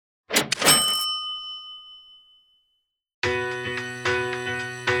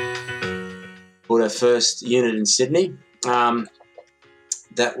bought our first unit in Sydney.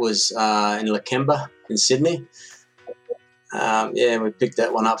 That was in Lakemba in Sydney. We picked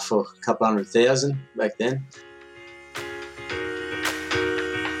that one up for a couple $100,000 back then.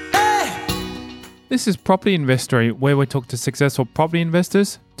 This is Property Investory, where we talk to successful property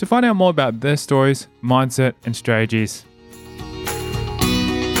investors to find out more about their stories, mindset, and strategies.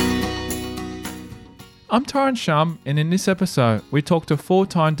 I'm Tyron Shum, and in this episode, we talk to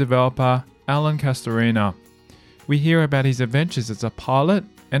full-time developer Alan Castorina. We hear about his adventures as a pilot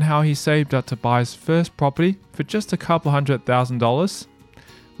and how he saved up to buy his first property for just a couple $100,000.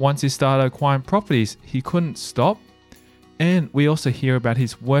 Once he started acquiring properties, he couldn't stop. And we also hear about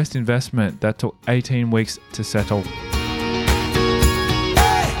his worst investment that took 18 weeks to settle.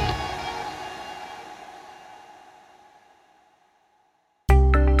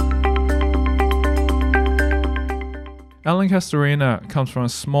 Alan Castorina comes from a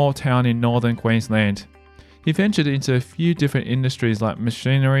small town in northern Queensland. He ventured into a few different industries like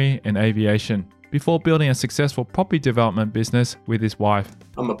machinery and aviation before building a successful property development business with his wife.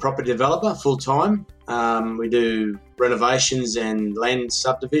 I'm a property developer full-time. We do renovations and land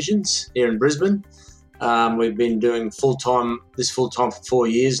subdivisions here in Brisbane. We've been doing full-time for 4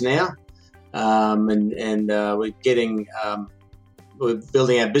 years now. We're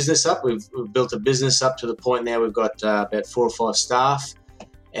building our business up. We've built a business up to the point now we've got about 4 or 5 staff.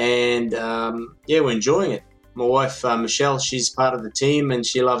 And we're enjoying it. My wife, Michelle, she's part of the team and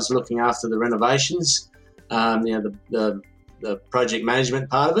she loves looking after the renovations, the project management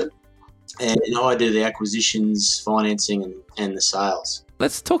part of it. And I do the acquisitions, financing and the sales.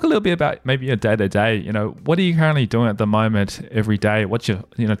 Let's talk a little bit about maybe your day-to-day. What are you currently doing at the moment every day? What's your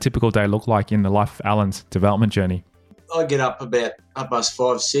typical day look like in the life of Alan's development journey? I get up about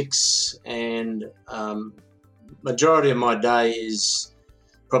 5:30, 6, and majority of my day is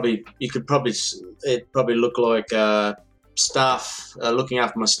it probably look like staff, looking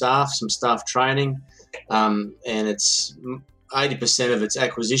after my staff, some staff training, and it's 80% of it's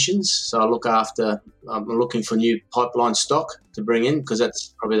acquisitions. So I'm looking for new pipeline stock to bring in because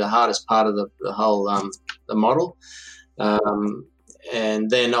that's probably the hardest part of the whole the model. And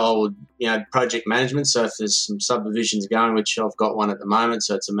then I would, project management. So if there's some subdivisions going, which I've got one at the moment,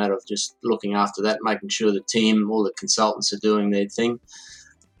 so it's a matter of just looking after that, making sure the team, all the consultants are doing their thing,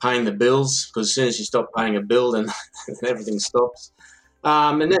 paying the bills, because as soon as you stop paying a bill, then everything stops.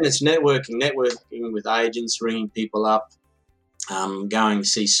 And then it's networking with agents, ringing people up, going to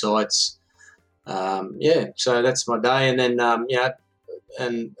see sites. So that's my day. And then,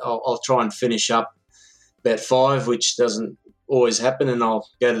 and I'll try and finish up about 5, which doesn't always happen, and I'll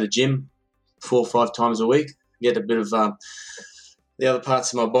go to the gym 4 or 5 times a week, get a bit of the other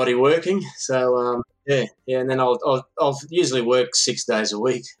parts of my body working. So and then I'll usually work 6 days a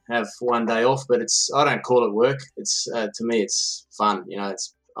week, have 1 day off, but I don't call it work. It's to me it's fun. I'm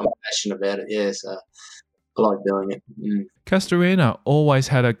passionate about it. Yeah, so I like doing it. Castorina always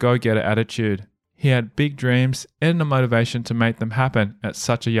had a go-getter attitude. He had big dreams and the motivation to make them happen at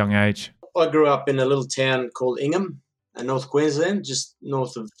such a young age. I grew up in a little town called Ingham, North Queensland, just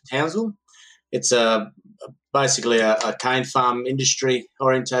north of Townsville. It's basically a cane farm industry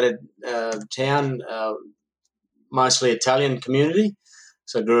orientated town, mostly Italian community.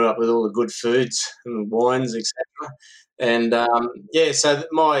 So I grew up with all the good foods and wines, etc. And so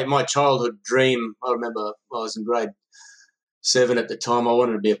my childhood dream, I remember I was in grade 7 at the time. I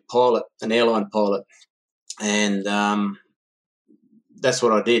wanted to be a pilot, an airline pilot, and that's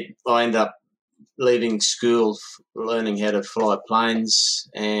what I did. I ended up leaving school, learning how to fly planes,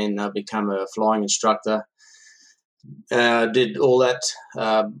 and I became a flying instructor. Did all that,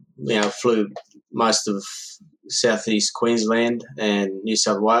 flew most of southeast Queensland and New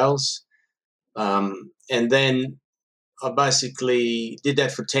South Wales. And then I basically did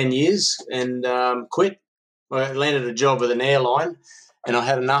that for 10 years and quit. I landed a job with an airline, and I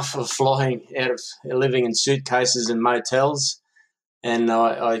had enough of flying out of living in suitcases and motels, and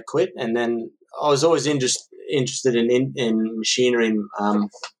I quit. And then I was always interested in machinery.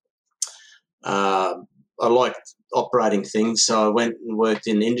 I liked operating things, so I went and worked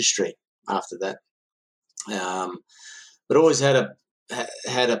in industry after that. But always had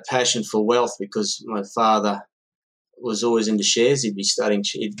a passion for wealth because my father was always into shares. He'd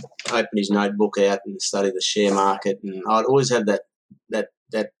open his notebook out and study the share market, and I'd always had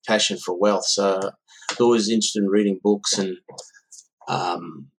that passion for wealth. So I was always interested in reading books and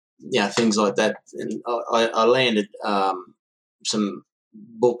things like that. And I landed some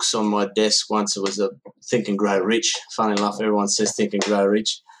books on my desk once. It was a Think and Grow Rich. Funny enough, everyone says Think and Grow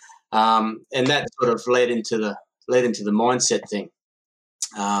Rich, and that sort of led into the mindset thing.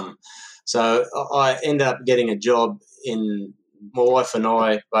 So I ended up getting a job my wife and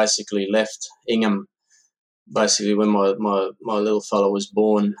I basically left Ingham basically when my little fellow was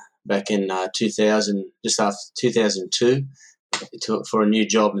born back in 2000, just after 2002, for a new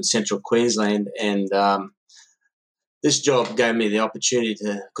job in central Queensland. And this job gave me the opportunity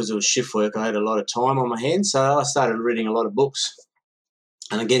because it was shift work, I had a lot of time on my hands. So I started reading a lot of books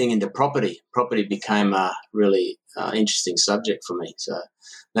and getting into property. Property became a really interesting subject for me. So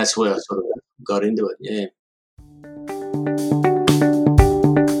that's where I sort of got into it, yeah.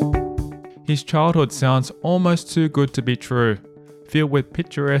 His childhood sounds almost too good to be true, filled with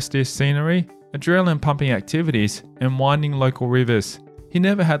picturesque scenery, adrenaline-pumping activities, and winding local rivers. He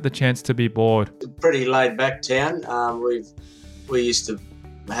never had the chance to be bored. Pretty laid-back town. We used to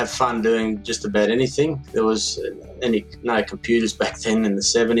have fun doing just about anything. There was no computers back then in the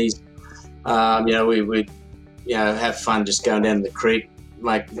 70s. We'd have fun just going down the creek,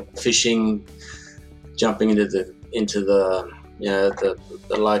 fishing, jumping into the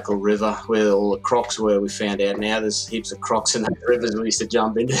local river where all the crocs were. We found out now there's heaps of crocs in the rivers we used to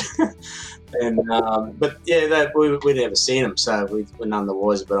jump into. And we'd never seen them, so we were none the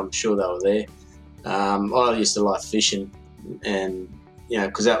wiser, but I'm sure they were there. I used to like fishing, and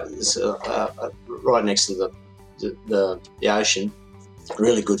because that was right next to the ocean,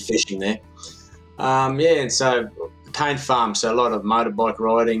 really good fishing there. And so cane farm, so a lot of motorbike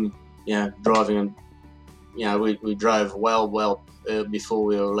riding, driving, and we drove well before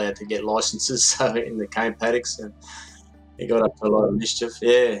we were allowed to get licenses, so in the cane paddocks, and it got up to a lot of mischief.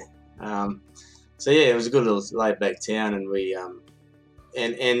 It was a good little laid back town, and we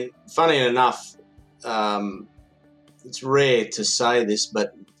and funny enough, it's rare to say this,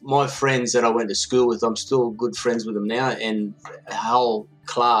 but my friends that I went to school with, I'm still good friends with them now, and the whole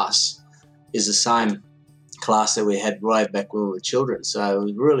class is the same class that we had way back when we were children. So it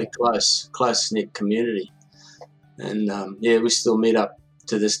was really close-knit community. And we still meet up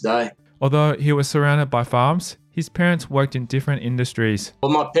to this day. Although he was surrounded by farms, his parents worked in different industries.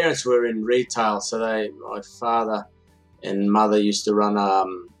 Well, my parents were in retail, so my father and mother used to run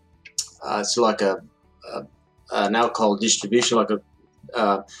it's like an alcohol distribution, like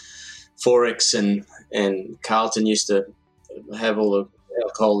a Forex and Carlton used to have all the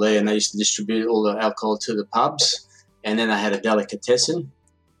alcohol there, and they used to distribute all the alcohol to the pubs, and then they had a delicatessen.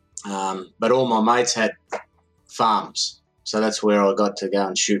 But all my mates had farms, so that's where I got to go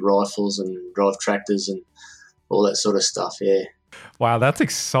and shoot rifles and drive tractors and all that sort of stuff. Yeah. Wow, that's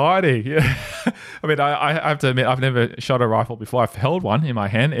exciting. Yeah. I mean, I have to admit, I've never shot a rifle before. I've held one in my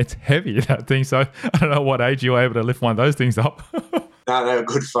hand. It's heavy, that thing. So I don't know what age you were able to lift one of those things up. No, they were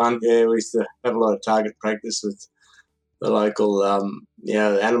good fun. Yeah, we used to have a lot of target practice with the local,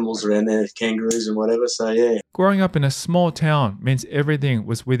 the animals around there, kangaroos and whatever. So, yeah. Growing up in a small town means everything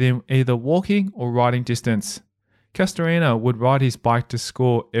was within either walking or riding distance. Castorina would ride his bike to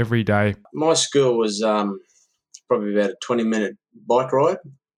school every day. My school was probably about a 20-minute bike ride.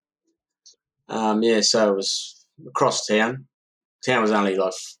 So it was across town. Town was only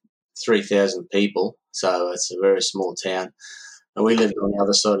like 3,000 people, so it's a very small town. And we lived on the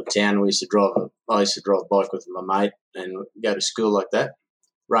other side of town. I used to drive a bike with my mate and go to school like that.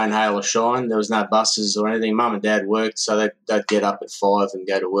 Rain, hail or shine, there was no buses or anything. Mum and Dad worked, so they'd get up at 5 and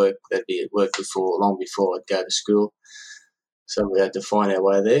go to work. They'd be at work long before I'd go to school. So we had to find our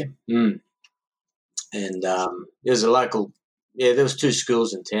way there. And there's a local, there was 2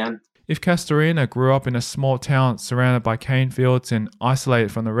 schools in town. If Castorina grew up in a small town surrounded by cane fields and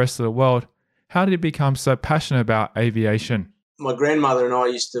isolated from the rest of the world, how did he become so passionate about aviation? My grandmother and I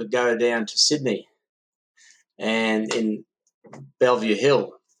used to go down to Sydney, and in Bellevue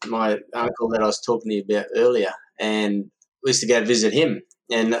Hill, my uncle that I was talking to you about earlier, and we used to go visit him.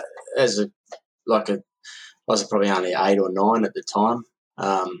 And I was probably only 8 or 9 at the time,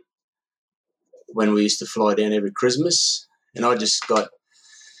 when we used to fly down every Christmas. And I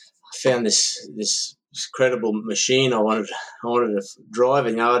found this incredible machine I wanted to drive.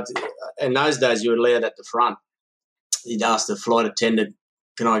 And in those days, you were allowed at the front. You'd ask the flight attendant,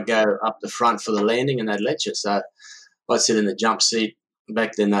 can I go up the front for the landing? And they'd let you. So I'd sit in the jump seat.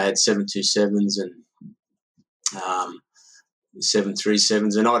 Back then they had 727s and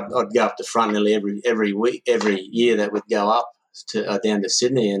 737s, and I'd go up the front nearly every year that would go up to down to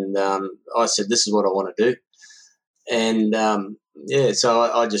Sydney. And I said, this is what I want to do. And so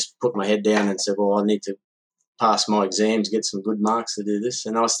I just put my head down and said, well, I need to pass my exams, get some good marks to do this.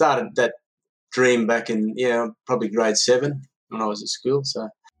 And I started that dream back in probably grade 7 when I was at school. So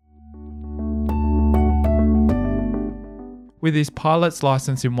with his pilot's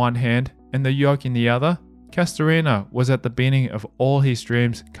license in one hand and the yoke in the other, Castorina was at the beginning of all his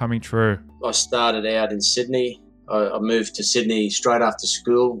dreams coming true. I started out in Sydney. I moved to Sydney straight after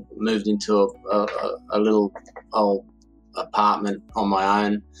school, moved into a little old apartment on my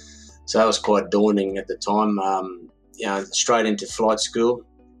own. So that was quite daunting at the time. Straight into flight school.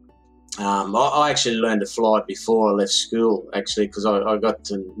 I actually learned to fly before I left school, actually, because I got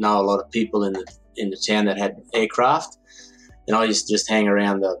to know a lot of people in the town that had aircraft. And I used to just hang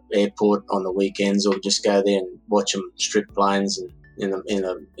around the airport on the weekends, or just go there and watch them strip planes and in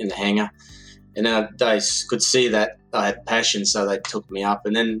the hangar. And then they could see that I had passion, so they took me up.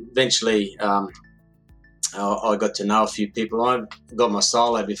 And then eventually I got to know a few people. I got my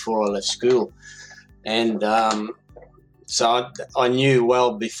solo before I left school. And so I knew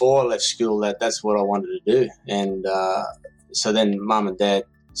well before I left school that that's what I wanted to do. And so then Mum and Dad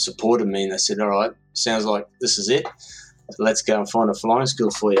supported me, and they said, all right, sounds like this is it. So let's go and find a flying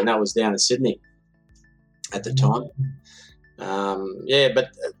school for you. And that was down in Sydney at the time. But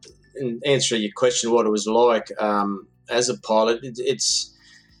in answer to your question, what it was like as a pilot, it's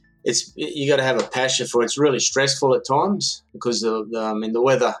you got to have a passion for it. It's really stressful at times because the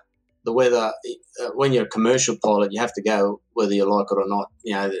weather. When you're a commercial pilot, you have to go whether you like it or not.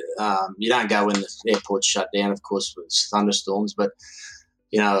 You don't go when the airport's shut down, of course, with thunderstorms. But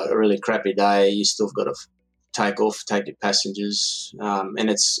a really crappy day, you still got to take your passengers, and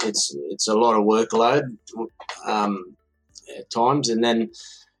it's a lot of workload at times, and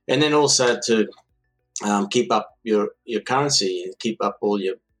then also to keep up your currency and keep up all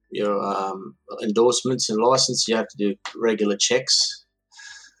your endorsements and license. You have to do regular checks.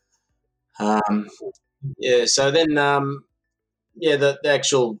 So then, the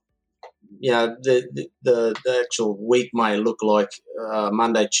actual, the actual week may look like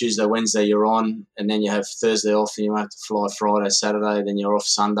Monday, Tuesday, Wednesday you're on, and then you have Thursday off, and you have to fly Friday, Saturday, then you're off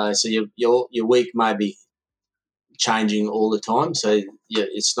Sunday. So your week may be changing all the time. So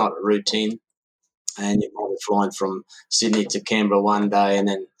it's not a routine, and you might be flying from Sydney to Canberra one day, and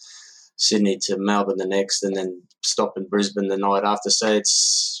then Sydney to Melbourne the next, and then stop in Brisbane the night after. So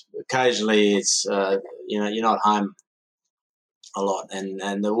occasionally you're not home a lot.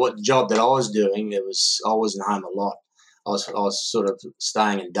 And what job that I was doing, I wasn't home a lot. I was sort of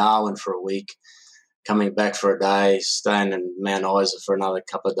staying in Darwin for a week, coming back for a day, staying in Mount Isa for another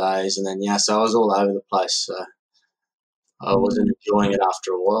couple of days, and then so I was all over the place. So I wasn't enjoying it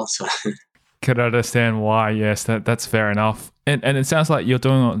after a while. So. Could understand why. Yes, that's fair enough. And it sounds like you're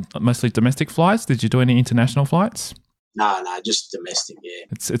doing mostly domestic flights. Did you do any international flights? No, just domestic, yeah.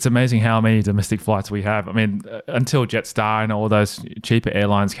 It's amazing how many domestic flights we have. I mean, until Jetstar and all those cheaper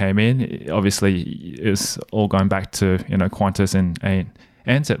airlines came in, obviously it was all going back to, Qantas and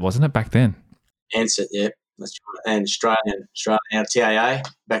Ansett, wasn't it, back then? Ansett, yeah. That's right. And Australian, now TAA,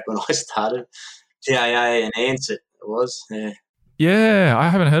 back when I started. TAA and Ansett it was, yeah. Yeah, I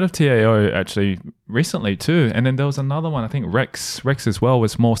haven't heard of TAO actually recently too. And then there was another one, I think Rex as well,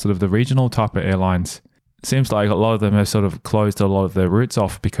 was more sort of the regional type of airlines. It seems like a lot of them have sort of closed a lot of their routes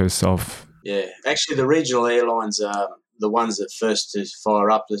off because of... Yeah, actually the regional airlines are the ones that first to fire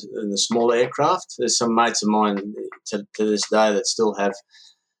up in the small aircraft. There's some mates of mine to this day that still have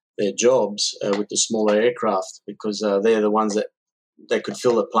their jobs with the smaller aircraft because they're the ones that they could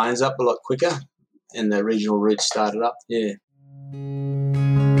fill the planes up a lot quicker and the regional routes started up, yeah.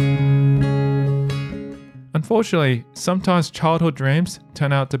 Unfortunately, sometimes childhood dreams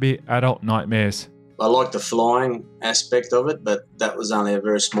turn out to be adult nightmares. I like the flying aspect of it, but that was only a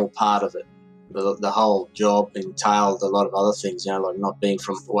very small part of it. The whole job entailed a lot of other things, like not being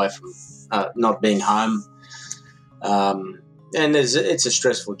not being home. And it's a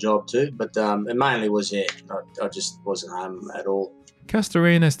stressful job too, but it mainly was, I just wasn't home at all.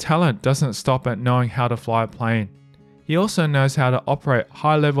 Castorina's talent doesn't stop at knowing how to fly a plane. He also knows how to operate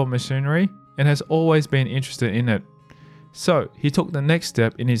high-level machinery and has always been interested in it. So he took the next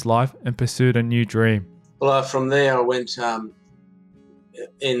step in his life and pursued a new dream. Well, from there I went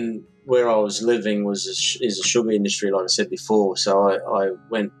in where I was living is a sugar industry, like I said before. So I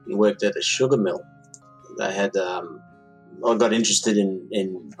went and worked at a sugar mill. They had I got interested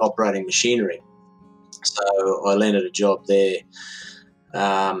in operating machinery, so I landed a job there.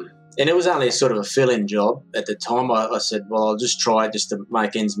 And it was only sort of a fill-in job at the time. I said, well, I'll just try it just to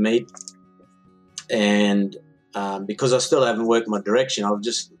make ends meet. And because I still haven't worked my direction, I'll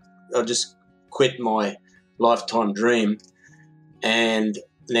just quit my lifetime dream. And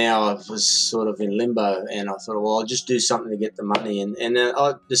now I was sort of in limbo, and I thought, well, I'll just do something to get the money. And then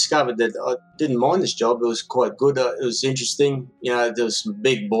I discovered that I didn't mind this job. It was quite good. It was interesting. There was some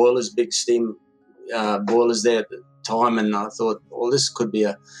big boilers, big steam boilers there at the time, and I thought, well, this could be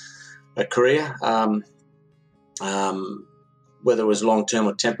a career. whether it was long term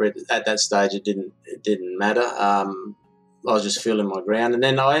or temporary. At that stage, it didn't matter. I was just feeling my ground, and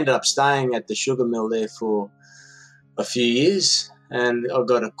then I ended up staying at the sugar mill there for a few years, and I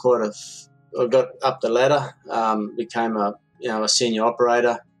got up the ladder, became a senior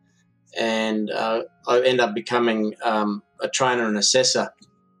operator, and I ended up becoming a trainer and assessor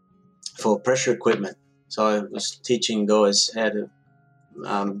for pressure equipment. So I was teaching guys how to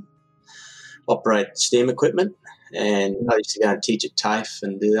operate steam equipment, and I used to go and teach at TAFE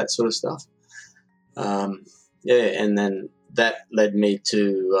and do that sort of stuff. And then that led me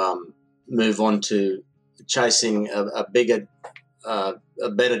to move on to chasing a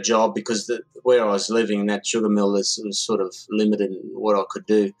better job, because where I was living, that sugar mill, was sort of limited in what I could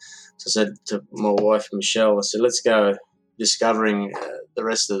do. So I said to my wife, Michelle, I said, let's go discovering the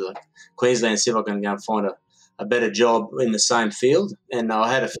rest of the Queensland, see if I can go and find a better job in the same field. And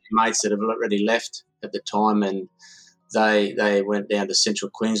I had a few mates that have already left at the time, and they went down to central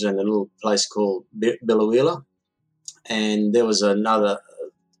Queensland, a little place called Billawheeler. And there was a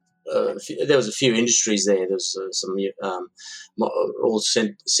few industries there. There was some all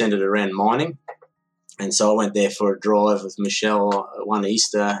centered around mining. And so I went there for a drive with Michelle one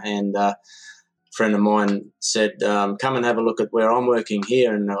Easter, and a friend of mine said, come and have a look at where I'm working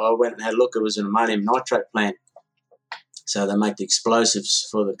here. And I went and had a look. It was an ammonium nitrate plant. So they make the explosives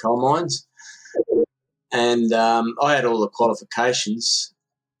for the coal mines. And I had all the qualifications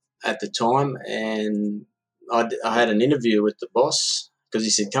at the time, and I had an interview with the boss, because he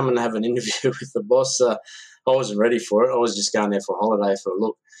said, come and have an interview with the boss. I wasn't ready for it. I was just going there for a holiday for a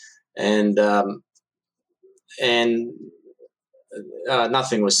look. And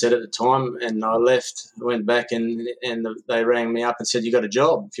nothing was said at the time, and I left, went back, and they rang me up and said, you got a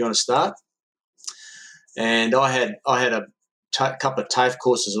job if you want to start. And I had a couple of TAFE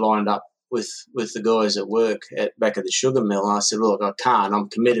courses lined up with the guys at work back at the sugar mill. And I said, look, I can't. I'm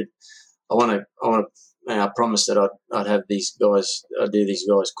committed. I promised that I'd have these guys. I'd do these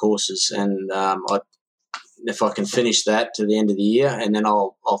guys courses, and if I can finish that to the end of the year, and then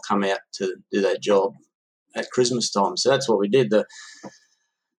I'll come out to do that job at Christmas time. So that's what we did. The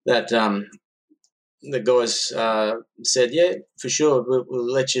guys said, yeah, for sure,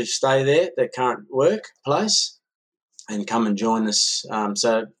 we'll let you stay there, that current workplace, and come and join us.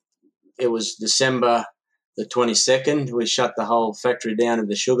 So it was December the 22nd. We shut the whole factory down at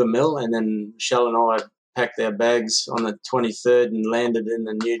the sugar mill, and then Michelle and I packed our bags on the 23rd and landed in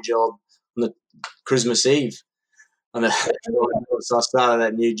the new job on the Christmas Eve. So I started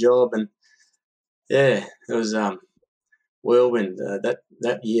that new job, and yeah, it was whirlwind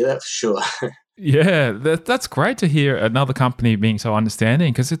that year, that's for sure. Yeah, that's great to hear another company being so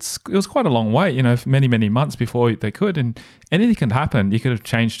understanding, because it was quite a long wait, for many, many months before they could, and anything can happen. You could have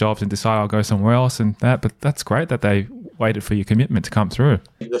changed jobs and decided I'll go somewhere else and that, but that's great that they waited for your commitment to come through.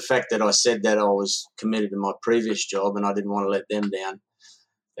 The fact that I said that I was committed to my previous job and I didn't want to let them down,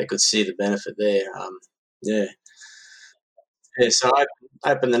 they could see the benefit there. So I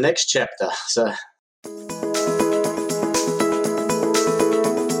opened the next chapter. So.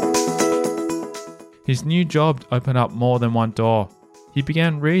 His new job opened up more than one door. He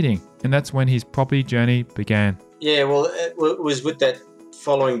began reading, and that's when his property journey began. Yeah, well, it was with that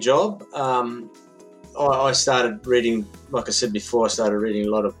following job. I started reading, like I said before, I started reading a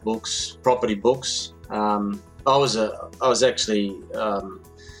lot of books, property books. I was actually,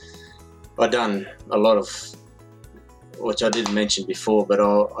 I'd done a lot of, which I didn't mention before, but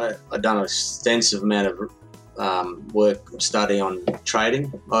I'd done an extensive amount of work, study on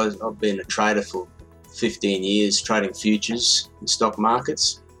trading. I've been a trader for 15 years, trading futures in stock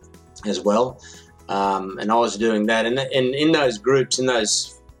markets as well. And I was doing that. And in those groups, in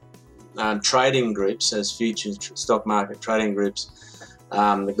those trading groups, as futures stock market trading groups,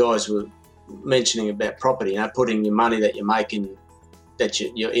 the guys were mentioning about property, putting your money that you're making,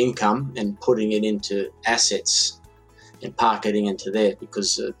 your income, and putting it into assets and parking into there,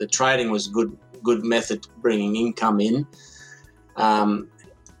 because the trading was good method to bringing income in.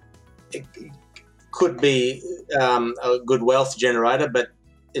 It could be a good wealth generator, but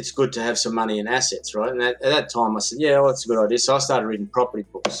it's good to have some money in assets, right? And at that time I said, yeah, well, that's a good idea. So I started reading property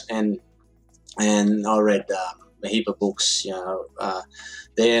books, and I read a heap of books,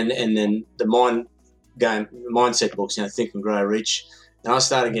 there, and then the mindset books, Think and Grow Rich. And I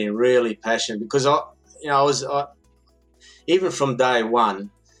started getting really passionate, because I was even from day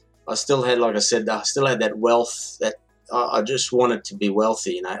one, I still had, like I said, that wealth that I just wanted to be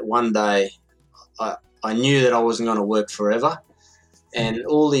wealthy. One day I knew that I wasn't going to work forever, and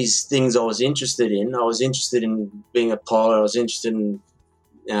all these things I was interested in being a pilot. I was interested in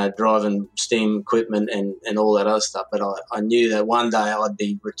driving steam equipment and all that other stuff. But I knew that one day I'd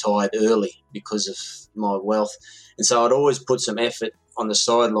be retired early because of my wealth. And so I'd always put some effort on the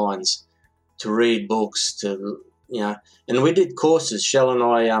sidelines to read books, and we did courses. Shell and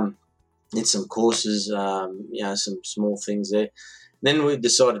I did some courses, some small things there. Then we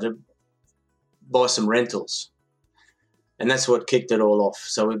decided to buy some rentals. And that's what kicked it all off.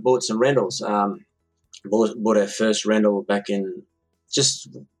 So we bought some rentals. Bought our first rental back in just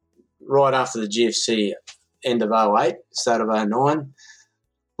right after the GFC, end of 08, start of 09.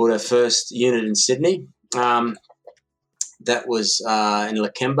 Bought our first unit in Sydney. That was in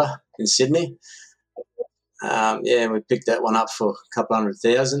Lakemba in Sydney. We picked that one up for a couple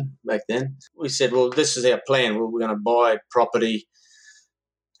 $100,000 back then. We said, well, this is our plan. We're going to buy property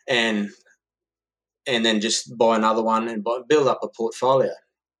and then just buy another one and build up a portfolio.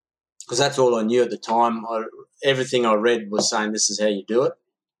 Because that's all I knew at the time. Everything I read was saying this is how you do it.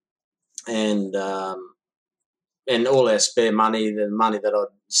 And all our spare money, the money that I'd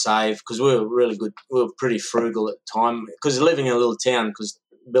save, because we were really good, we were pretty frugal at the time. Because living in a little town, because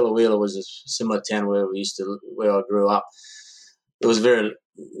Billawheeler was a similar town where I grew up. It was very,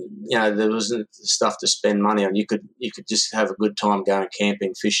 there wasn't stuff to spend money on. You could just have a good time going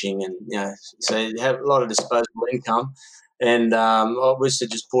camping, fishing, and so you have a lot of disposable income. And I used to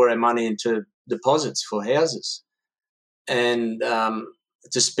just pour our money into deposits for houses. And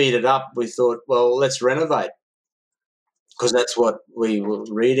to speed it up, we thought, well, let's renovate, because that's what we were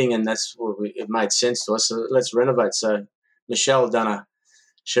reading and that's what it made sense to us. So let's renovate. So Michelle done a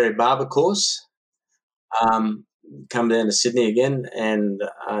Sherry Barber course, come down to Sydney again, and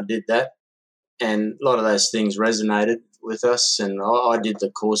did that. And a lot of those things resonated with us. And I did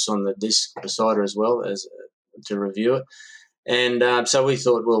the course on the disc beside her as well as to review it. And so we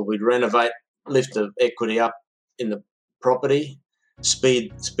thought, well, we'd renovate, lift the equity up in the property,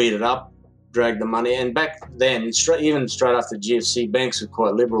 speed it up, drag the money. And back then, even straight after GFC, banks were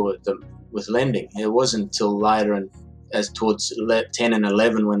quite liberal with lending. It wasn't until later and as towards 10 and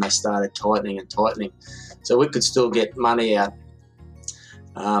 11 when they started tightening. So we could still get money out.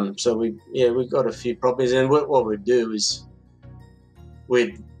 So we got a few properties. And what we'd do is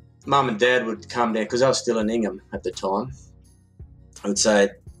Mum and Dad would come down, because I was still in Ingham at the time.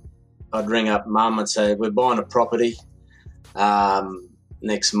 I'd ring up Mum and say, we're buying a property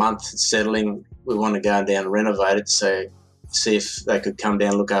next month, it's settling. We want to go down and renovate it, so see if they could come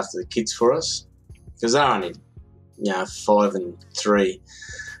down and look after the kids for us, because they're only 5 and 3.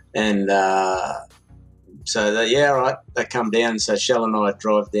 And so all right, they come down. So Shell and I would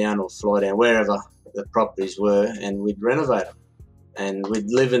drive down or fly down wherever the properties were, and we'd renovate them. And we'd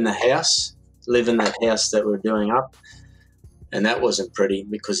live in that house that we're doing up. And that wasn't pretty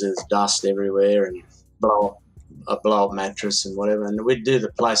because there's dust everywhere and a blow-up mattress and whatever. And we'd do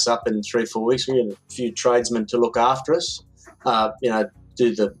the place up in 3-4 weeks. We had a few tradesmen to look after us,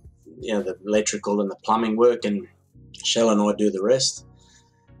 do the electrical and the plumbing work, and Shell and I do the rest.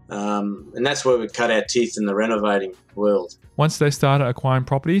 And that's where we cut our teeth in the renovating world. Once they started acquiring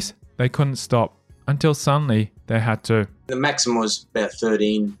properties, they couldn't stop until suddenly they had to. The maximum was about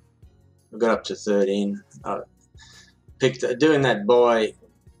 13. We got up to 13. Doing that buy,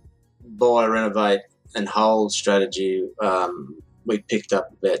 renovate, and hold strategy. We picked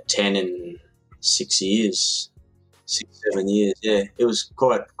up about 10 in 6 years, 6-7 years. Yeah, it was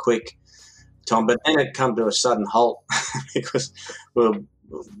quite quick, Tom. But then it come to a sudden halt because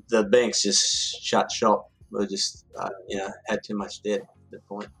the banks just shut shop. We just had too much debt at the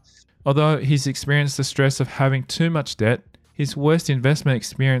point. Although he's experienced the stress of having too much debt, his worst investment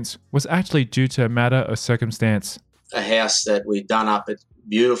experience was actually due to a matter of circumstance. A house that we'd done up, it's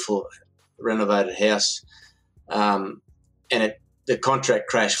beautiful, renovated house, and the contract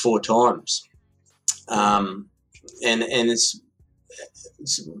crashed 4 times. And it's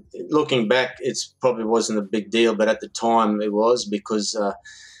looking back, it's probably wasn't a big deal, but at the time it was, because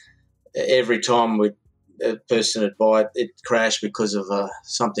every time a person would buy it, it crashed because of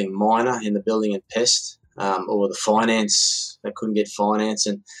something minor in the building and pest, or the finance. They couldn't get finance,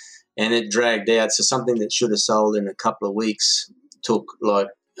 and it dragged out. So something that should have sold in a couple of weeks took about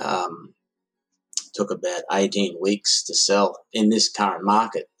 18 weeks to sell in this current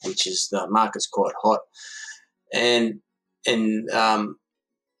market, which is the market's quite hot, and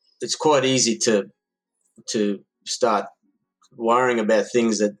it's quite easy to start worrying about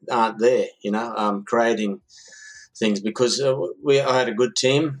things that aren't there. Creating things, because I had a good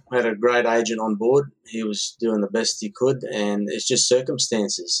team, I had a great agent on board. He was doing the best he could, and it's just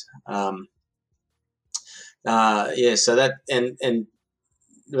circumstances. So that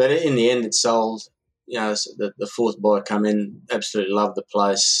but in the end it sold, the fourth buyer come in, absolutely loved the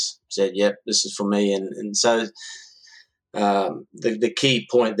place, said, "Yep, this is for me." And so the key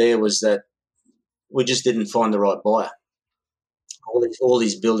point there was that we just didn't find the right buyer. All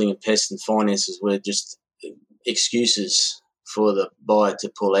these building and pest and finances were just excuses for the buyer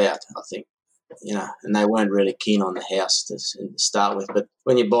to pull out, I think, and they weren't really keen on the house to start with. But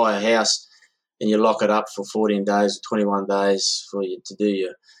when you buy a house and you lock it up for 14 days or 21 days for you to do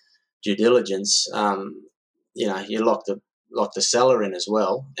your due diligence, you lock the seller in as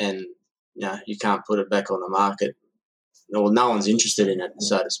well, and you can't put it back on the market. Well, no one's interested in it,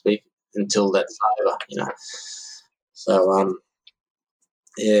 so to speak, until that's over. So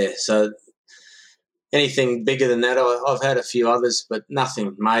so anything bigger than that, I've had a few others, but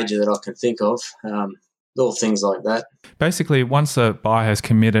nothing major that I can think of. All things like that. Basically, once a buyer has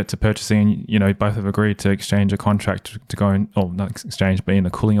committed to purchasing, both have agreed to exchange a contract to go in, or not exchange, but in the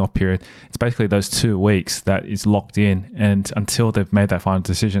cooling off period, it's basically those 2 weeks that is locked in. And until they've made that final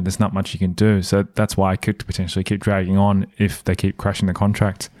decision, there's not much you can do. So that's why it could potentially keep dragging on if they keep crashing the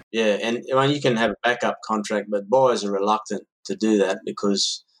contract. Yeah, and you can have a backup contract, but buyers are reluctant to do that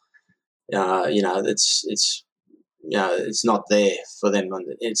because, it's not there for them.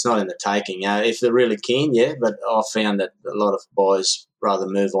 It's not in the taking. If they're really keen, but I've found that a lot of buyers rather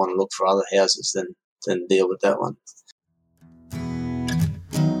move on and look for other houses than deal with that one.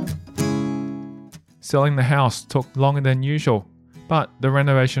 Selling the house took longer than usual, but the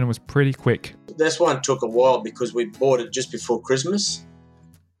renovation was pretty quick. This one took a while because we bought it just before Christmas,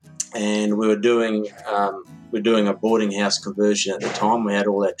 and we were doing a boarding house conversion at the time. We had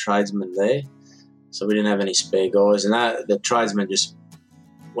all our tradesmen there. So we didn't have any spare guys, and the tradesmen just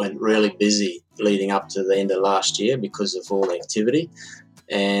went really busy leading up to the end of last year because of all the activity.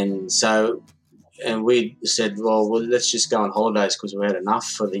 And we said, well, let's just go on holidays because we had enough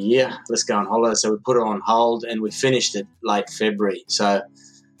for the year. Let's go on holiday. So we put it on hold, and we finished it late February, so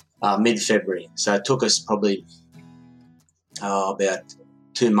mid-February. So it took us probably about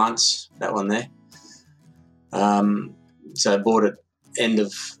 2 months, that one there. So I bought it end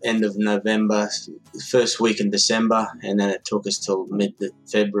of November, first week in December, and then it took us till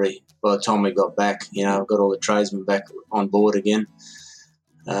mid-February. By the time we got back, got all the tradesmen back on board again.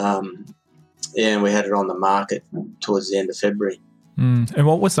 And we had it on the market towards the end of February. And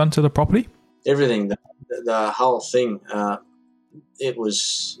what was done to the property? Everything, the whole thing. It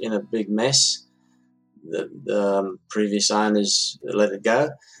was in a big mess. The previous owners let it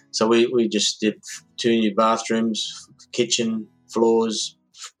go. So we just did 2 new bathrooms, kitchen, floors,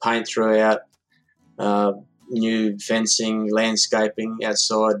 paint throughout, new fencing, landscaping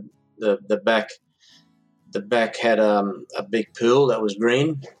outside. The back had a big pool that was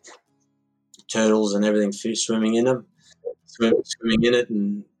green, turtles and everything swimming in it,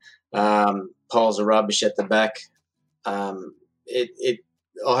 and piles of rubbish at the back. I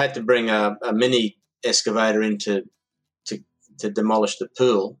had to bring a mini excavator in to demolish the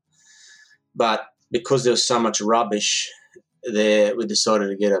pool, but because there was so much rubbish there, we decided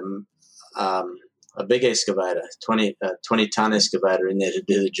to get a big excavator, 20-ton excavator in there to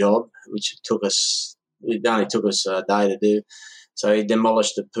do the job, which it only took us a day to do. So he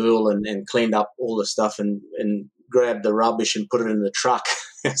demolished the pool and cleaned up all the stuff and grabbed the rubbish and put it in the truck.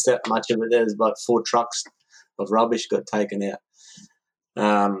 It's that much of it. There's like 4 trucks of rubbish got taken out.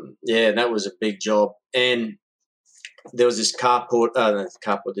 That was a big job. And there was this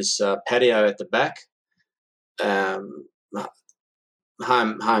this patio at the back.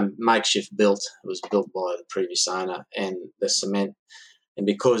 Home makeshift built. It was built by the previous owner, and the cement. And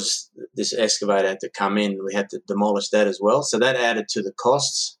because this excavator had to come in, we had to demolish that as well. So that added to the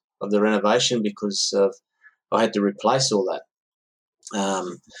costs of the renovation because I had to replace all that.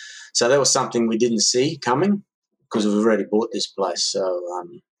 So that was something we didn't see coming because we've already bought this place. So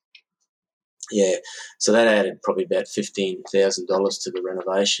so that added probably about $15,000 to the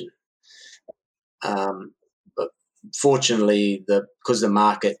renovation. But fortunately, because the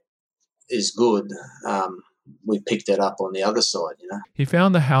market is good, we picked it up on the other side, He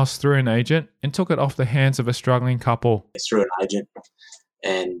found the house through an agent and took it off the hands of a struggling couple. Through an agent.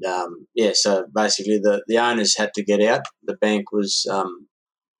 And, so basically the owners had to get out. The bank was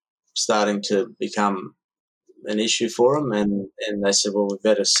starting to become an issue for them, and they said, well, we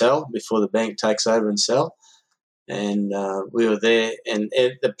better sell before the bank takes over and sell. And we were there, and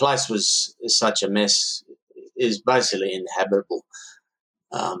the place was such a mess. It was basically inhabitable.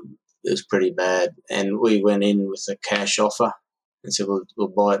 It was pretty bad, and we went in with a cash offer and said we'll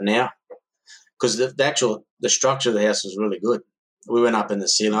buy it now because the structure of the house was really good. We went up in the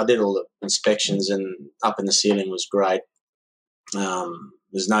ceiling. I did all the inspections, and up in the ceiling was great.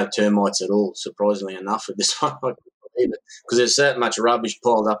 There's no termites at all, surprisingly enough, at this one. I can't believe it, because there's so much rubbish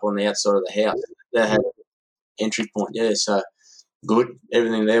piled up on the outside of the house. That had entry point, yeah, so good.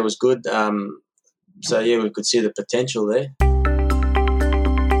 Everything there was good. So, yeah, we could see the potential there.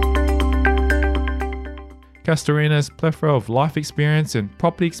 Castorina's plethora of life experience and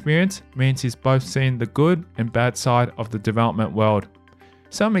property experience means he's both seen the good and bad side of the development world.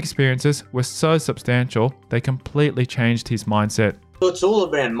 Some experiences were so substantial, they completely changed his mindset. Well, it's all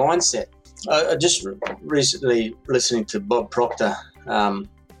around mindset. I just recently listening to Bob Proctor, and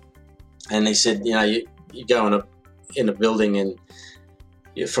he said, you go in a building and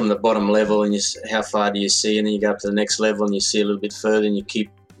you're from the bottom level, and how far do you see, and then you go up to the next level and you see a little bit further, and you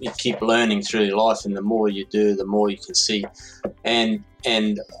keep learning through your life, and the more you do, the more you can see. And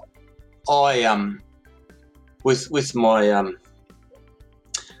I with my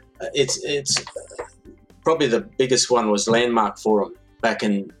it's probably the biggest one was Landmark Forum back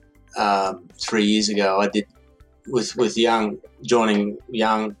in 3 years ago. I did with joining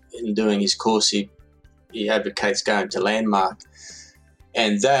Young and doing his course. He advocates going to Landmark,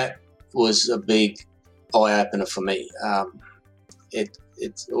 and that was a big eye opener for me.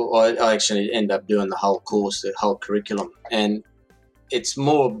 I actually end up doing the whole course, the whole curriculum, and it's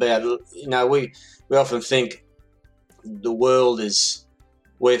more about, we often think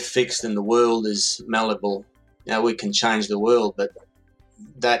we're fixed and the world is malleable. We can change the world, but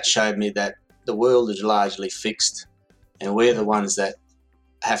that showed me that the world is largely fixed, and we're the ones that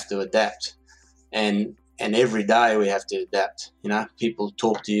have to adapt. And every day we have to adapt. People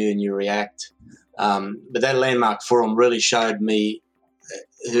talk to you and you react. But that Landmark Forum really showed me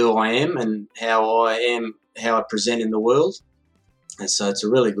who I am and how I present in the world. And so it's a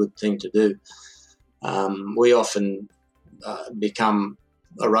really good thing to do. We often become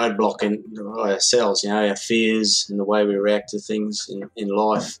a roadblock in ourselves, our fears and the way we react to things in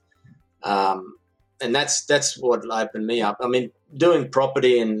life. And that's what opened me up. I mean, doing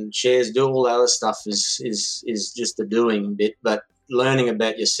property and shares, do all the other stuff is just the doing bit, but learning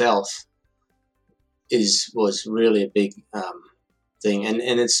about yourself was really a big thing, and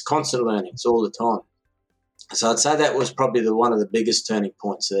it's constant learning. It's all the time. So I'd say that was probably one of the biggest turning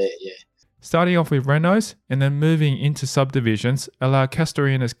points there, yeah. Starting off with renos and then moving into subdivisions allowed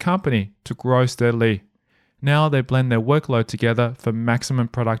Castorina's company to grow steadily. Now they blend their workload together for maximum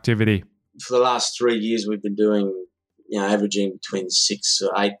productivity. For the last 3 years, we've been doing, averaging between 6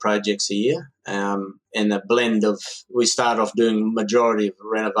 or 8 projects a year. And a blend of, we started off doing majority of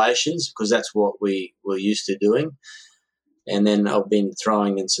renovations because that's what we were used to doing. And then I've been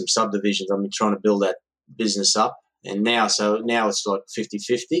throwing in some subdivisions. I've been trying to build that business up. And now it's like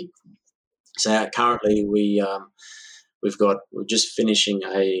 50-50. So currently we're just finishing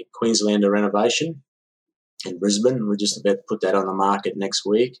a Queenslander renovation in Brisbane. We're just about to put that on the market next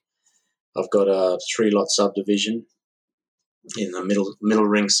week. I've got a 3-lot subdivision in the middle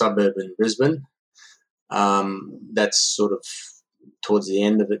ring suburb in Brisbane. That's sort of towards the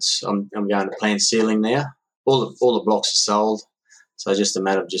end of it. I'm going to plan sealing now. All the blocks are sold, so just a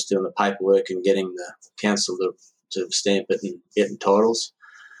matter of just doing the paperwork and getting the council to stamp it and getting titles.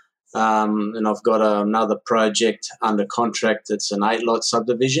 And I've got another project under contract that's an 8-lot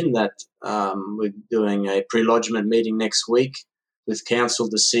subdivision that we're doing a pre-lodgement meeting next week with council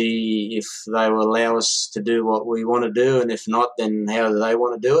to see if they will allow us to do what we want to do, and if not, then how do they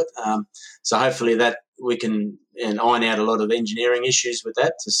want to do it. So hopefully that we can iron out a lot of engineering issues with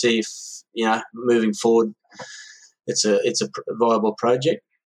that to see if, moving forward, it's a viable project.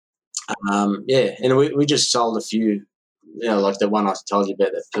 And we just sold a few, like the one I told you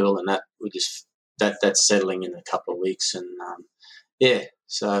about, that pool, and that that's settling in a couple of weeks, and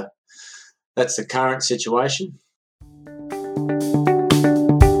so that's the current situation.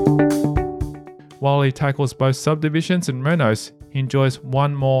 While he tackles both subdivisions and renos, he enjoys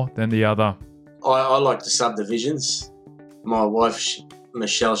one more than the other. I like the subdivisions. My wife,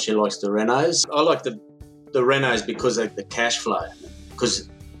 Michelle, she likes the renos. I like the renos because of the cash flow. Because,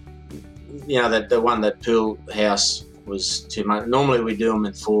 that pool house was too much. Normally we do them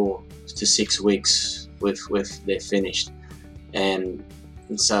in 4 to 6 weeks with they're finished. And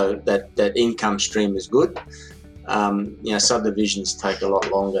so that income stream is good. Subdivisions take a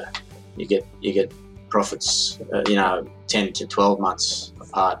lot longer. You get profits, 10 to 12 months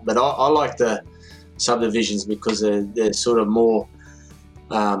apart. But I like the subdivisions because they're sort of more.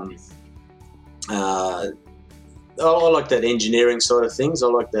 I like that engineering side of things. I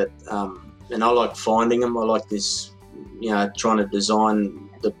like that, and I like finding them. I like this, trying to design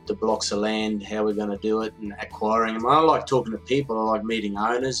the blocks of land, how we're going to do it, and acquiring them. I like talking to people. I like meeting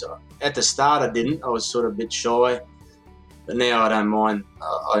owners. At the start, I didn't. I was sort of a bit shy. But now I don't mind.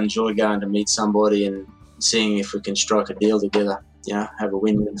 I enjoy going to meet somebody and seeing if we can strike a deal together, have a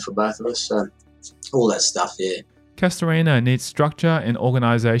win-win for both of us. So all that stuff, yeah. Castorina needs structure and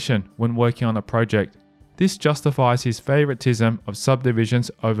organisation when working on a project. This justifies his favouritism of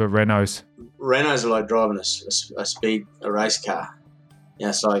subdivisions over renos. Renos are like driving a race car.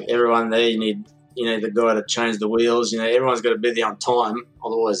 It's like everyone there, you need the guy to change the wheels. Everyone's got to be there on time,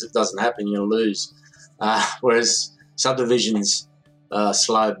 otherwise it doesn't happen, you'll lose. Whereas subdivisions are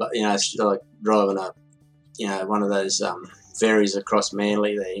slow, but it's like driving one of those ferries across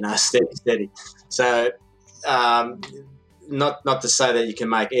Manly there, steady. So not to say that you can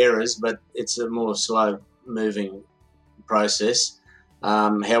make errors, but it's a more slow moving process.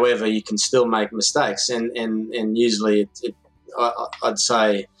 However, you can still make mistakes, and usually I'd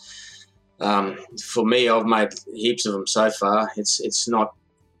say for me, I've made heaps of them so far. It's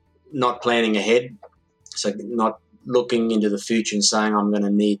not planning ahead, so not looking into the future and saying I'm going to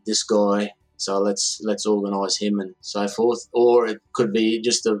need this guy, so let's organise him and so forth. Or it could be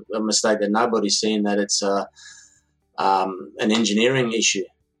just a mistake that nobody's seen, that it's an engineering issue.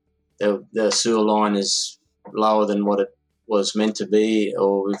 The sewer line is lower than what it was meant to be,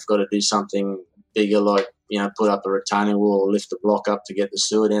 or we've got to do something bigger, like put up a retaining wall or lift the block up to get the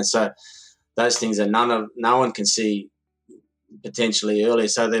sewer down. So those things that no one can see potentially early,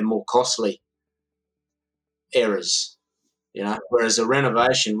 so they're more costly errors. Whereas a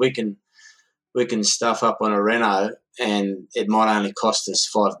renovation, we can stuff up on a reno and it might only cost us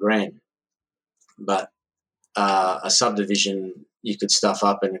 $5,000, but a subdivision you could stuff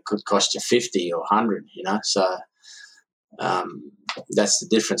up and it could cost you 50 or 100. So that's the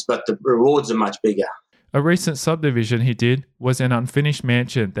difference. But the rewards are much bigger. A recent subdivision he did was an unfinished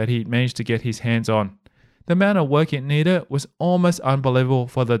mansion that he managed to get his hands on. The amount of work it needed was almost unbelievable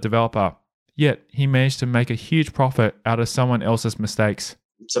for the developer, yet he managed to make a huge profit out of someone else's mistakes.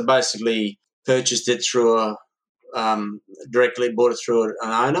 So basically purchased it through bought it through an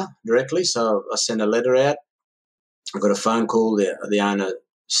owner directly. So I sent a letter out. I got a phone call. The owner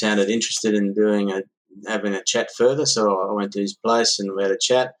sounded interested in having a chat further. So I went to his place and we had a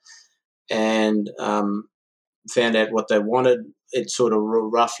chat and found out what they wanted. It's sort of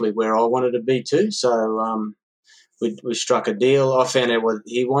roughly where I wanted to be too. So we struck a deal. I found out what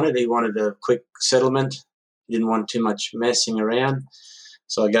he wanted. He wanted a quick settlement. He didn't want too much messing around.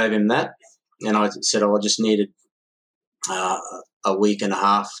 So I gave him that. And I said, I just needed a week and a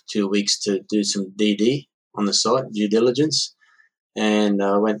half, 2 weeks to do some DD on the site, due diligence. And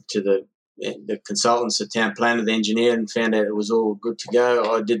I went to the consultants, the town planner, the engineer, and found out it was all good to go.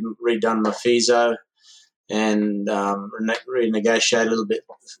 I redone my FISO and renegotiate a little bit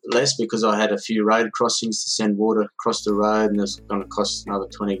less because I had a few road crossings to send water across the road, and it was going to cost another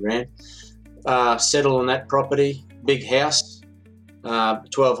 $20,000. Settle on that property, big house,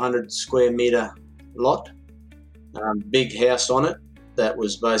 1,200 square metre lot, big house on it that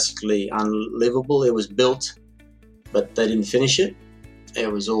was basically unlivable. It was built, but they didn't finish it. It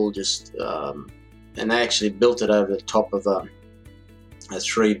was all just, and they actually built it over the top of a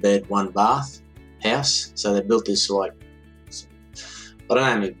 3-bed, 1-bath house. So they built this I don't know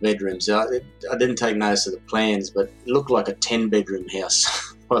how many bedrooms. I didn't take notice of the plans, but it looked like a 10-bedroom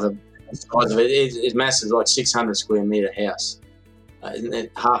house by the size of it. It's massive, like 600 square metre house,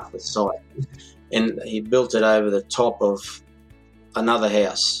 half the site. And he built it over the top of another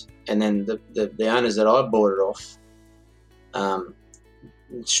house. And then the owners that I bought it off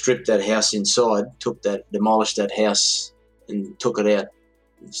stripped that house inside, demolished that house and took it out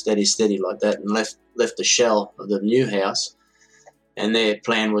steady like that, and left the shell of the new house. And their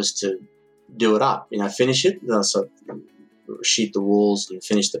plan was to do it up, finish it, so sheet the walls and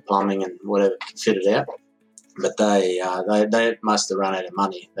finish the plumbing and whatever, fit it out. But they must have run out of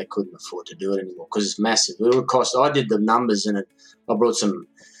money. They couldn't afford to do it anymore because it's massive. It would cost. I did the numbers in it. I brought some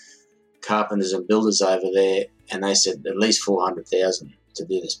carpenters and builders over there, and they said at least $400,000 to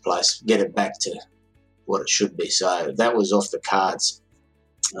do this place, get it back to what it should be. So that was off the cards.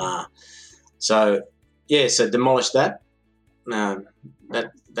 So demolished that.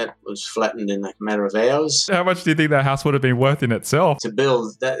 That was flattened in a matter of hours. How much do you think that house would have been worth in itself? To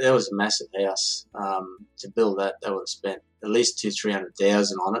build that, was a massive house. To build that, they would have spent at least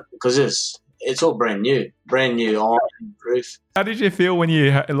 $200,000-300,000 on it because it's all brand new iron roof. How did you feel when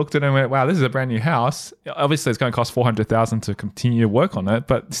you looked at it and went, wow, this is a brand new house? Obviously, it's going to cost $400,000 to continue to work on it,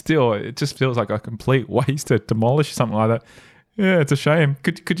 but still, it just feels like a complete waste to demolish something like that. Yeah, it's a shame.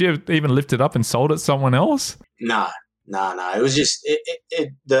 Could you have even lifted it up and sold it to someone else? No. It was just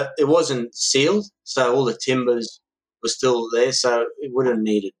it wasn't sealed, so all the timbers were still there. So it would have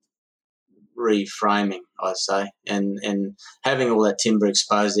needed reframing, I say, and having all that timber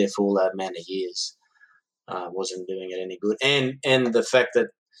exposed there for all that amount of years wasn't doing it any good. And the fact that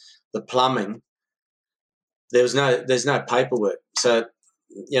the plumbing, there's no paperwork. So,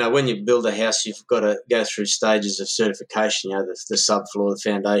 when you build a house, you've got to go through stages of certification. The subfloor, the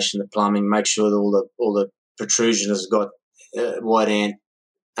foundation, the plumbing. Make sure that all the protrusion has got white ant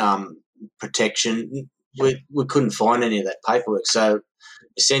protection. We couldn't find any of that paperwork. So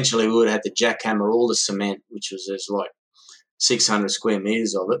essentially, we would have had to jackhammer all the cement, there's like 600 square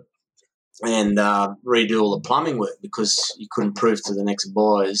meters of it, and redo all the plumbing work because you couldn't prove to the next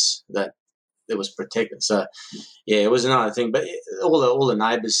buyers that it was protected. So, yeah, it was another thing. But all the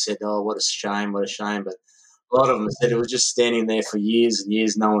neighbours said, "Oh, what a shame, what a shame." But a lot of them said it was just standing there for years and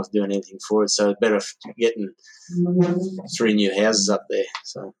years. No one was doing anything for it. So it's better getting 3 new houses up there.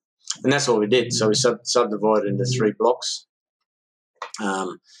 So, and that's what we did. So we subdivided into 3 blocks.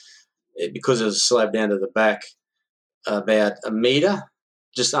 Because it was sloped down to the back about a metre,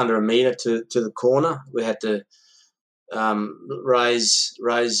 just under a metre to the corner, we had to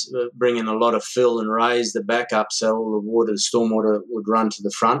bring in a lot of fill and raise the back up so all the stormwater would run to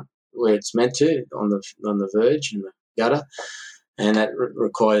the front where it's meant to, on the verge and the gutter, and that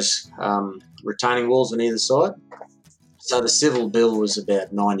requires retaining walls on either side. So the civil bill was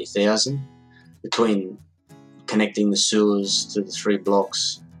about 90,000 between connecting the sewers to the 3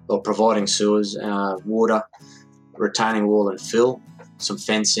 blocks, or providing sewers, water, retaining wall and fill, some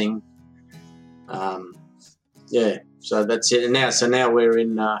fencing. So that's it. And now we're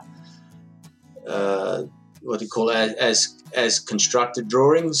in what do you call it, as constructed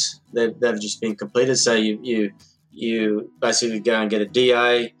drawings. They've just been completed. So you basically go and get a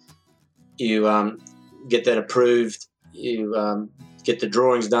DA, you get that approved, you get the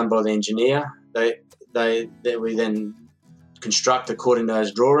drawings done by the engineer. We then construct according to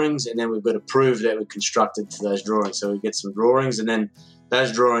those drawings, and then we've got to prove that we constructed to those drawings. So we get some drawings, and then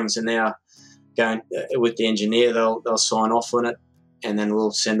those drawings are now going with the engineer. They'll sign off on it, and then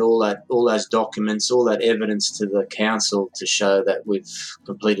we'll send all those documents, all that evidence to the council to show that we've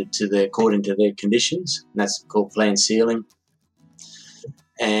completed according to their conditions. And that's called plan sealing.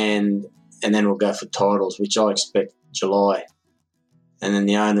 And then we'll go for titles, which I expect July, and then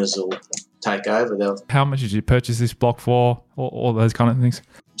the owners will take over. How much did you purchase this block for? All those kind of things.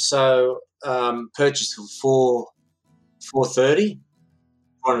 So purchased for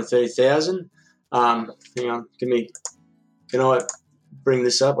 430,000. Hang on, can I bring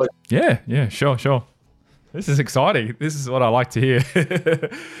this up? Yeah, sure. This is exciting. This is what I like to hear.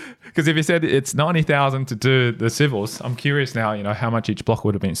 Because if you said it's 90,000 to do the civils, I'm curious now, how much each block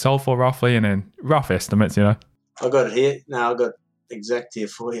would have been sold for roughly, and then rough estimates, I got it here. No, I got exact here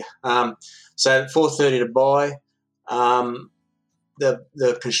for you. So 430 to buy.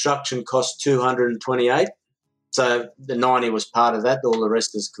 The construction cost 228. So the 90 was part of that. All the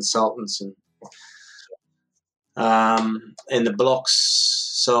rest is consultants, and the blocks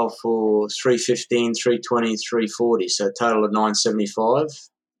sold for 315, 320, 340. So a total of 975.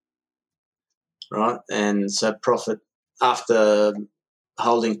 Right, and so profit after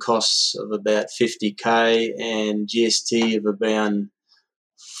holding costs of about 50k and GST of about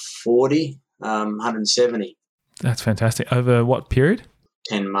 170. That's fantastic. Over what period?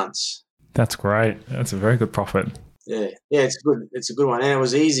 10 months. That's great. That's a very good profit. Yeah, it's good. It's a good one, and it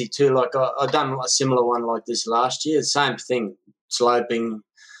was easy too. Like I've done a similar one like this last year. Same thing, sloping,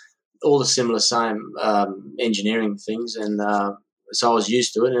 all the same engineering things, and so I was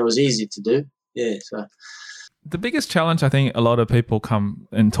used to it, and it was easy to do. Yeah, so. The biggest challenge I think a lot of people come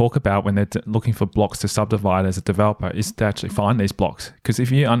and talk about when they're looking for blocks to subdivide as a developer is to actually find these blocks. Because if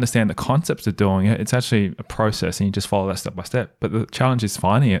you understand the concepts of doing it, it's actually a process and you just follow that step by step. But the challenge is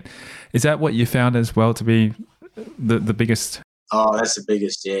finding it. Is that what you found as well to be the biggest? Oh, that's the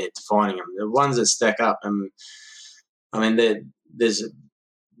biggest, finding them. The ones that stack up. I mean, there's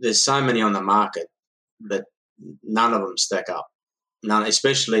so many on the market that none of them stack up. None,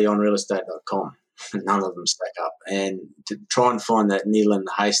 especially on realestate.com. None of them stack up, and to try and find that needle in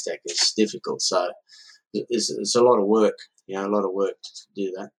the haystack is difficult. So it's a lot of work, a lot of work to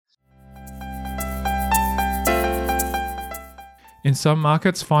do that. In some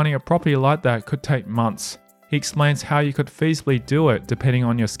markets, finding a property like that could take months. He explains how you could feasibly do it depending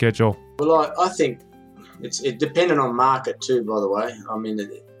on your schedule. Well, I think it's dependent on market too, by the way. I mean,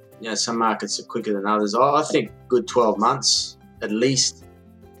 some markets are quicker than others. I think good 12 months at least,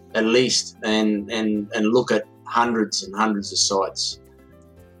 and look at hundreds and hundreds of sites.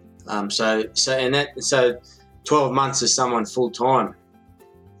 So 12 months is someone full time.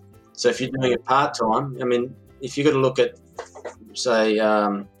 So if you're doing it part time, I mean, if you've got to look at say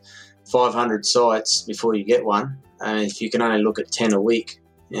 500 sites before you get one. And if you can only look at 10 a week,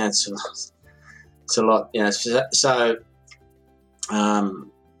 it's a lot. So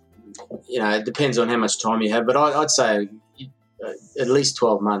it depends on how much time you have. But I'd say at least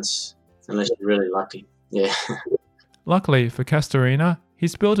 12 months, unless you're really lucky. Yeah. Luckily for Castorina,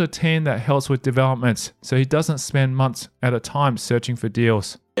 he's built a team that helps with developments, so he doesn't spend months at a time searching for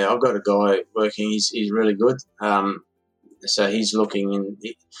deals. Yeah, I've got a guy working. He's really good. So he's looking in.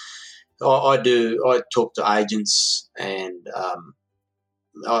 I talk to agents, and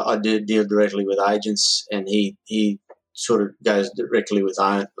I do deal directly with agents, and he sort of goes directly with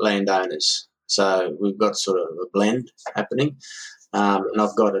landowners. So we've got sort of a blend happening, and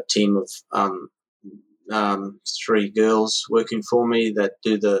I've got a team of 3 girls working for me that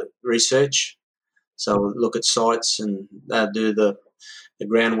do the research. So we'll look at sites and do the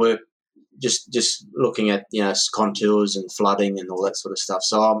groundwork, just looking at contours and flooding and all that sort of stuff.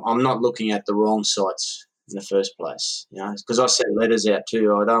 So I'm not looking at the wrong sites in the first place, because I send letters out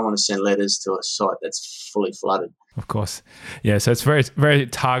too. I don't want to send letters to a site that's fully flooded. Of course. Yeah, so it's very, very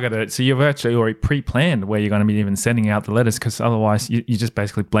targeted. So you've actually already pre-planned where you're going to be even sending out the letters, because otherwise you're just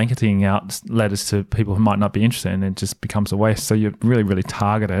basically blanketing out letters to people who might not be interested, and it just becomes a waste. So you really, really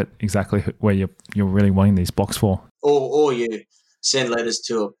target it exactly where you're really wanting these blocks for. Or you send letters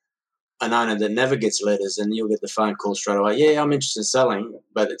to an owner that never gets letters, and you'll get the phone call straight away. Yeah, I'm interested in selling,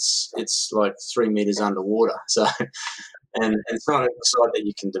 but it's like 3 meters underwater. So, and it's not a site that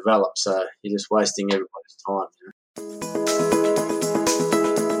you can develop. So you're just wasting everybody's time.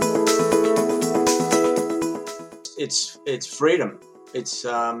 It's freedom. It's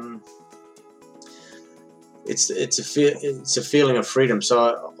a feeling of freedom.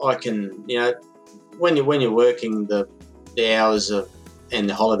 So I can, when you're working, the hours and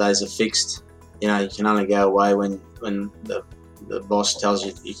the holidays are fixed. You can only go away when the boss tells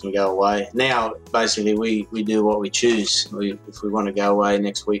you you can go away. Now, basically, we do what we choose. If we want to go away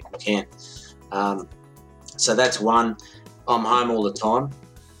next week, we can. So that's one. I'm home all the time.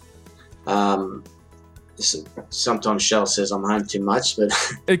 Sometimes Shell says I'm home too much, but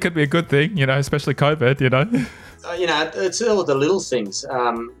it could be a good thing, especially COVID. It's all the little things.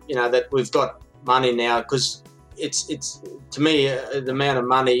 That we've got money now, because it's to me the amount of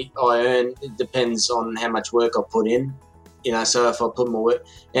money I earn, it depends on how much work I put in. So if I put more work,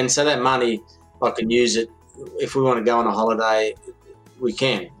 and so that money I can use it if we want to go on a holiday, we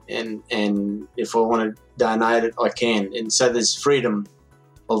can, and if I want to donate it, I can. And so there's freedom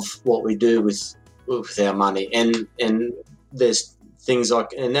of what we do with our money, and there's things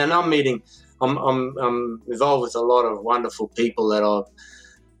like, and then I'm involved with a lot of wonderful people that are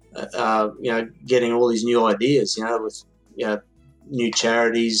getting all these new ideas, with new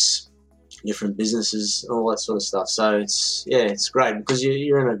charities, different businesses, all that sort of stuff. So it's great because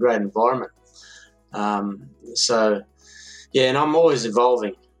you're in a great environment. And I'm always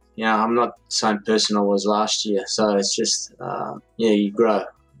evolving. I'm not the same person I was last year. So it's just you grow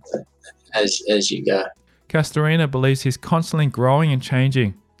as you go. Castorina believes he's constantly growing and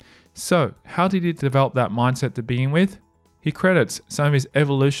changing. So how did he develop that mindset to begin with? He credits some of his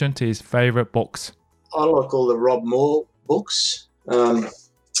evolution to his favourite books. I like all the Rob Moore books.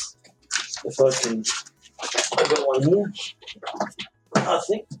 If I can, I've got one here. I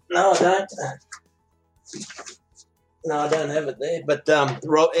think. No, I don't. No, I don't have it there. But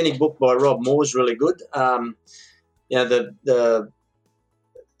any book by Rob Moore is really good. The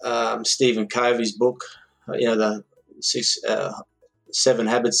Stephen Covey's book, the 7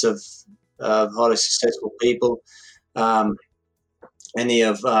 Habits of Highly Successful People. Any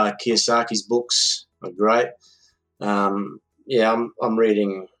of Kiyosaki's books are great. I'm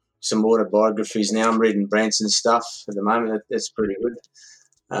reading some autobiographies now. I'm reading Branson's stuff at the moment. That's pretty good.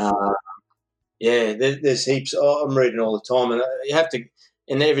 There's heaps. I'm reading all the time, and you have to.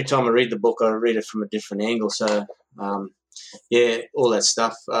 And every time I read the book, I read it from a different angle. So, all that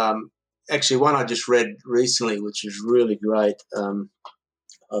stuff. Actually, one I just read recently, which is really great.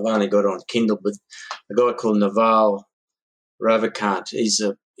 I've only got it on Kindle, but a guy called Naval Ravikant. He's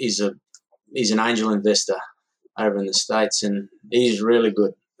an angel investor over in the States, and he's really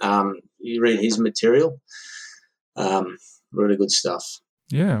good. You read his material, really good stuff.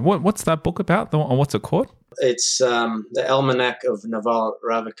 Yeah. What's that book about? What's it called? It's the Almanac of Naval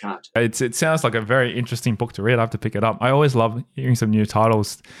Ravikant. It sounds like a very interesting book to read. I have to pick it up. I always love hearing some new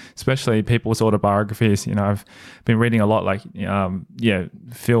titles, especially people's autobiographies. I've been reading a lot, like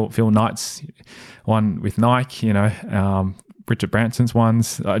Phil Knight's one with Nike. Richard Branson's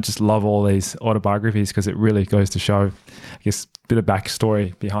ones. I just love all these autobiographies because it really goes to show, I guess, a bit of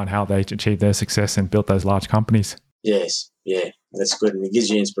backstory behind how they achieved their success and built those large companies. Yes, yeah. That's good, and it gives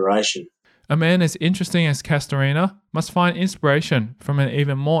you inspiration. A man as interesting as Castorina must find inspiration from an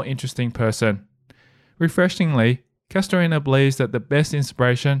even more interesting person. Refreshingly, Castorina believes that the best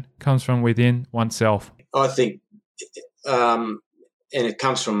inspiration comes from within oneself. I think, and it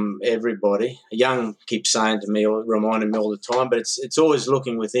comes from everybody. Young keeps saying to me, or reminding me all the time, but it's always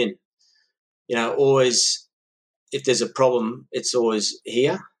looking within. Always, if there's a problem, it's always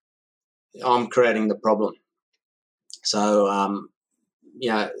here. I'm creating the problem. So,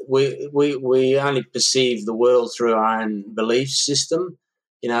 we only perceive the world through our own belief system,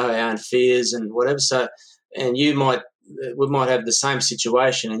 our own fears and whatever. So, and we might have the same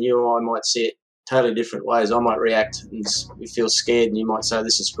situation, and you or I might see it totally different ways. I might react and we feel scared, and you might say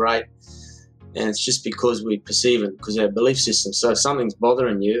this is great, and it's just because we perceive it because of our belief system. So if something's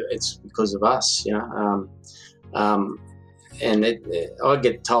bothering you, it's because of us, and I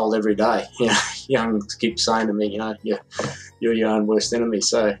get told every day, young keep saying to me, you're your own worst enemy.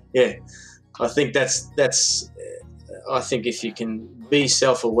 So yeah, I think that's. I think if you can be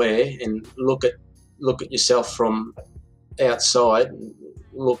self-aware and look at yourself from outside,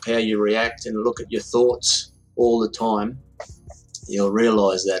 look how you react, and look at your thoughts all the time, you'll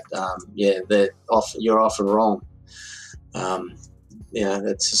realise that you're often wrong.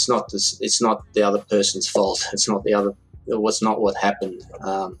 It's not the other person's fault. It's not what happened.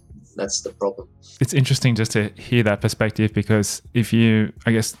 That's the problem. It's interesting just to hear that perspective, because if you,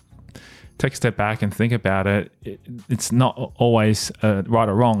 I guess, take a step back and think about it, it's not always right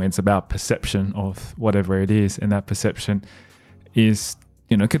or wrong. It's about perception of whatever it is, and that perception is,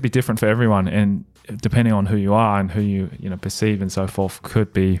 it could be different for everyone, and depending on who you are and who you perceive and so forth,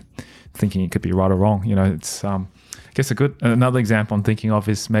 could be thinking it could be right or wrong. It's I guess another example I'm thinking of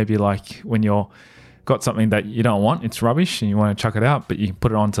is maybe like when you're got something that you don't want, it's rubbish and you want to chuck it out, but you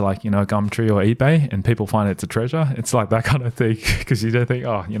put it onto Gumtree or eBay and people find it's a treasure. It's like that kind of thing, because you don't think,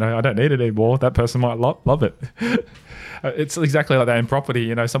 I don't need it anymore. That person might love it. It's exactly like that in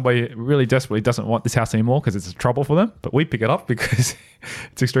property. Somebody really desperately doesn't want this house anymore because it's a trouble for them, but we pick it up because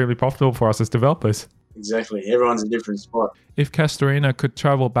it's extremely profitable for us as developers. Exactly. Everyone's in a different spot. If Castorina could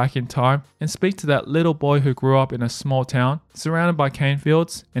travel back in time and speak to that little boy who grew up in a small town, surrounded by cane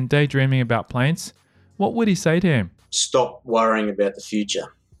fields and daydreaming about planes, what would he say to him? Stop worrying about the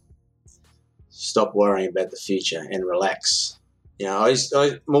future. Stop worrying about the future and relax. I'm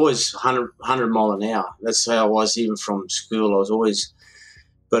always 100 mile an hour. That's how I was even from school. I was always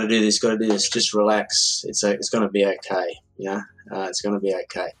got to do this. Just relax. It's going to be okay. It's going to be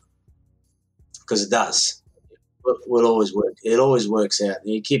okay, because it does. It will always work. It always works out.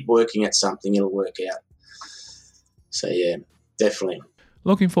 You keep working at something, it'll work out. So yeah, definitely.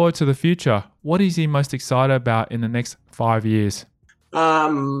 Looking forward to the future, what is he most excited about in the next 5 years?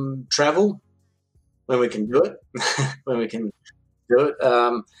 Travel, when we can do it.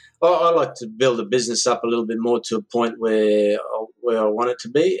 I like to build a business up a little bit more to a point where I want it to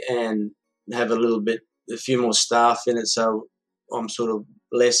be, and have a few more staff in it, so I'm sort of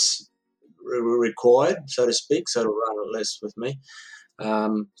less required, so to speak, so it'll run less with me.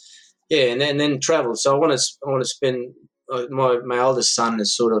 And then travel. So I want to spend. My oldest son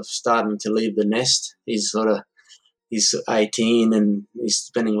is sort of starting to leave the nest. He's 18 and he's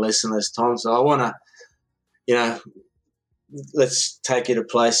spending less and less time. So I want to, let's take you to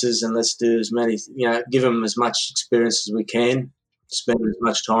places and let's do as many, give him as much experience as we can, spend as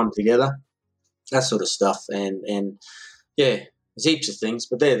much time together, that sort of stuff. And yeah, there's heaps of things,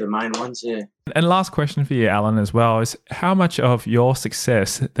 but they're the main ones, yeah. And last question for you, Alan, as well, is how much of your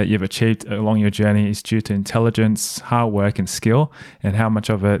success that you've achieved along your journey is due to intelligence, hard work and skill, and how much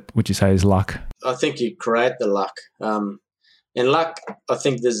of it would you say is luck? I think you create the luck. And luck, I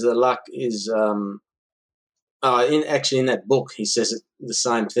think the luck is, in that book, he says it, the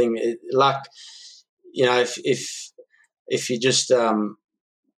same thing. Luck, if you just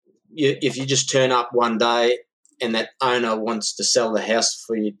if you just turn up one day and that owner wants to sell the house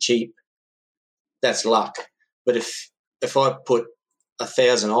for you cheap, that's luck. But if I put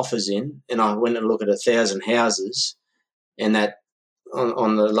 1,000 offers in and I went and looked at 1,000 houses, and that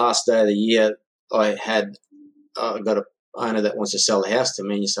on the last day of the year I got a owner that wants to sell the house to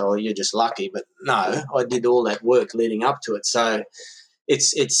me, and you say, "Oh, you're just lucky." But no, I did all that work leading up to it. So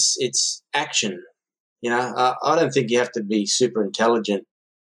it's action. I don't think you have to be super intelligent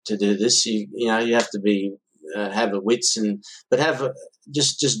to do this. You have to be have a wits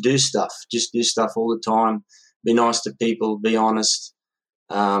just do stuff. Just do stuff all the time. Be nice to people. Be honest.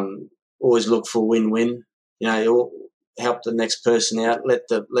 Always look for win-win. You help the next person out. Let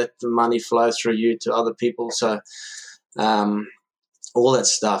the money flow through you to other people. So all that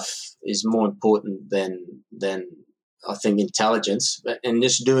stuff is more important than I think, intelligence, and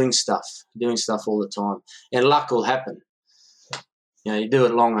just doing stuff all the time. And luck will happen. You do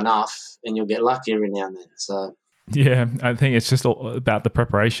it long enough and you'll get lucky every now and then. So yeah, I think it's just all about the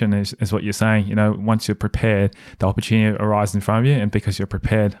preparation is what you're saying. Once you're prepared, the opportunity arises in front of you, and because you're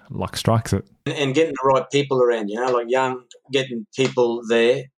prepared, luck strikes it. And getting the right people around, like young, getting people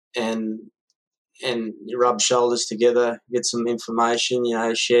there and you rub shoulders together, get some information,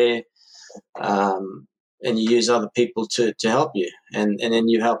 share, and you use other people to help you, and then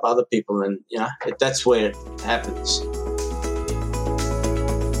you help other people, and that's where it happens.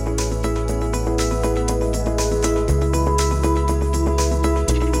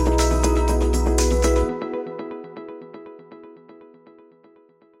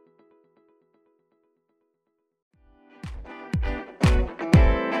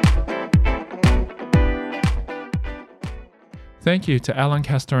 Thank you to Alan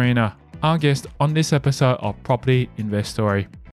Castorina, our guest on this episode of Property Investory.